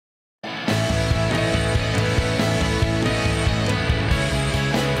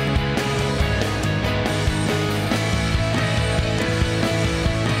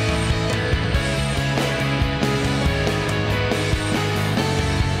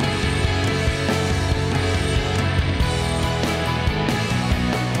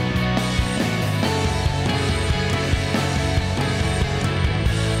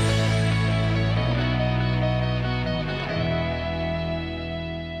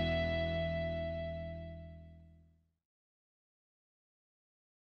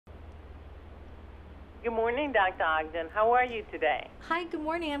Good morning, Dr. Ogden. How are you today? Hi, good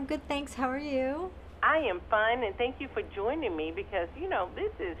morning. I'm good, thanks. How are you? I am fine, and thank you for joining me because,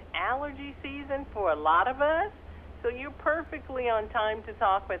 this is allergy season for a lot of us, so you're perfectly on time to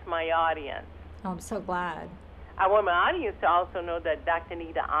talk with my audience. Oh, I'm so glad. I want my audience to also know that Dr.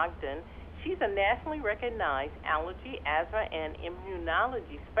 Nita Ogden, she's a nationally recognized allergy, asthma, and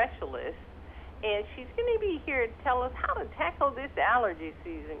immunology specialist, and she's going to be here to tell us how to tackle this allergy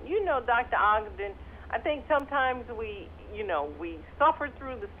season. Dr. Ogden, I think sometimes we suffer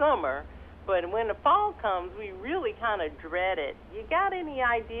through the summer, but when the fall comes, we really kind of dread it. You got any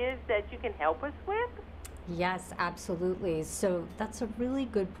ideas that you can help us with? Yes, absolutely. So that's a really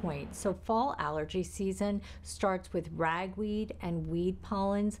good point. So fall allergy season starts with ragweed and weed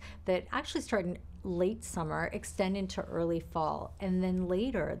pollens that actually start in late summer, extend into early fall. And then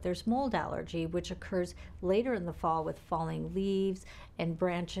later, there's mold allergy, which occurs later in the fall with falling leaves and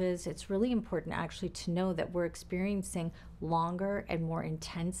branches. It's really important actually to know that we're experiencing longer and more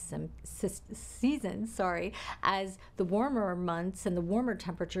intense seasons, as the warmer months and the warmer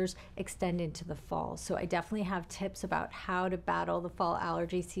temperatures extend into the fall. So I definitely have tips about how to battle the fall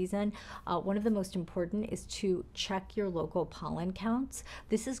allergy season. One of the most important is to check your local pollen counts.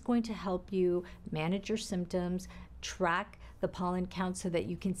 This is going to help you manage your symptoms, track the pollen count so that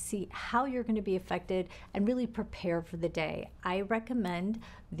you can see how you're going to be affected and really prepare for the day. I recommend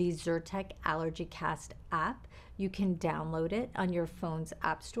the Zyrtec Allergy Cast app. You can download it on your phone's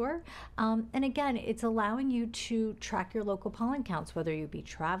app store. And again, it's allowing you to track your local pollen counts, whether you be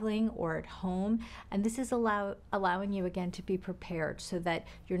traveling or at home. And this is allowing you again to be prepared so that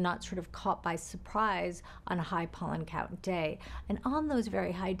you're not sort of caught by surprise on a high pollen count day. And on those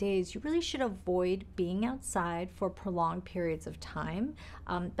very high days, you really should avoid being outside for prolonged periods of time.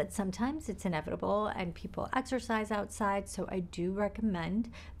 But sometimes it's inevitable and people exercise outside. So I do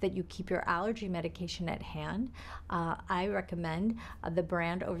recommend that you keep your allergy medication at hand. I recommend the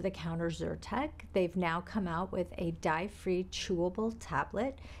brand over-the-counter Zyrtec. They've now come out with a dye-free chewable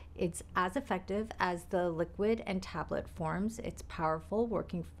tablet. It's as effective as the liquid and tablet forms. It's powerful,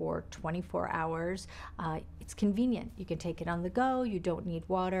 working for 24 hours. It's convenient. You can take it on the go. You don't need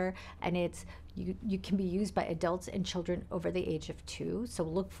water, and you can be used by adults and children over the age of 2. So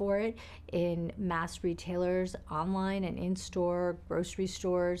look for it in mass retailers, online and in-store, grocery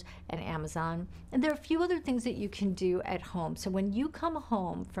stores, and Amazon. And there are a few other things that you can do at home. So when you come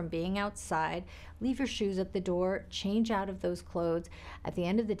home from being outside, leave your shoes at the door, change out of those clothes. At the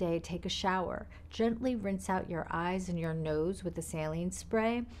end of the day, take a shower. Gently rinse out your eyes and your nose with a saline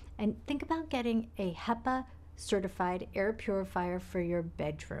spray, and think about getting a HEPA certified air purifier for your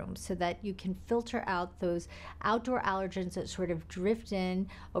bedroom so that you can filter out those outdoor allergens that sort of drift in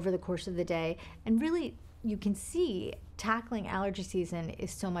over the course of the day. And really, you can see tackling allergy season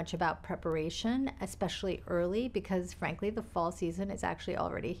is so much about preparation, especially early, because frankly, the fall season is actually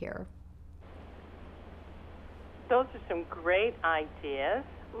already here. Those are some great ideas.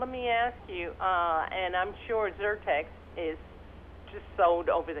 Let me ask you, and I'm sure Zyrtec is just sold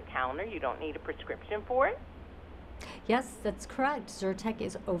over the counter. You don't need a prescription for it? Yes, that's correct. Zyrtec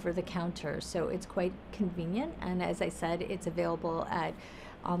is over the counter, so it's quite convenient. And as I said, it's available at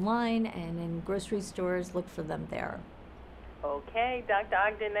online and in grocery stores. Look for them there. Okay, Dr.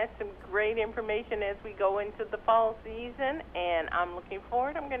 Ogden, that's some great information as we go into the fall season, and I'm looking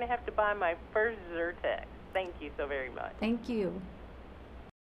forward. I'm going to have to buy my first Zyrtec. Thank you so very much. Thank you.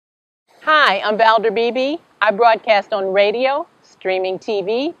 Hi, I'm Valder Beebe. I broadcast on radio, streaming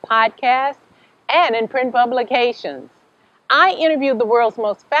TV, podcast, and in print publications. I interview the world's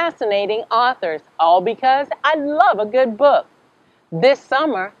most fascinating authors, all because I love a good book. This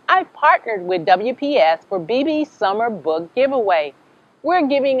summer, I partnered with WPS for Beebe's Summer Book Giveaway. We're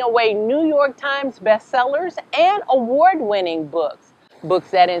giving away New York Times bestsellers and award-winning books.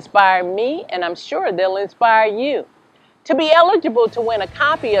 Books that inspire me, and I'm sure they'll inspire you. To be eligible to win a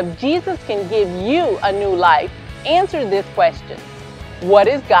copy of Jesus Can Give You a New Life, answer this question. What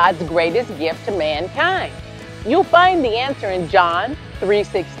is God's greatest gift to mankind? You'll find the answer in John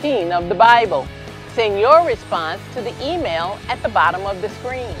 3:16 of the Bible. Send your response to the email at the bottom of the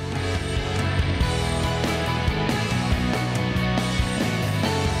screen.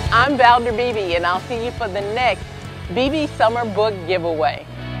 I'm Valder Beebe, and I'll see you for the next Beebe Summer Book Giveaway.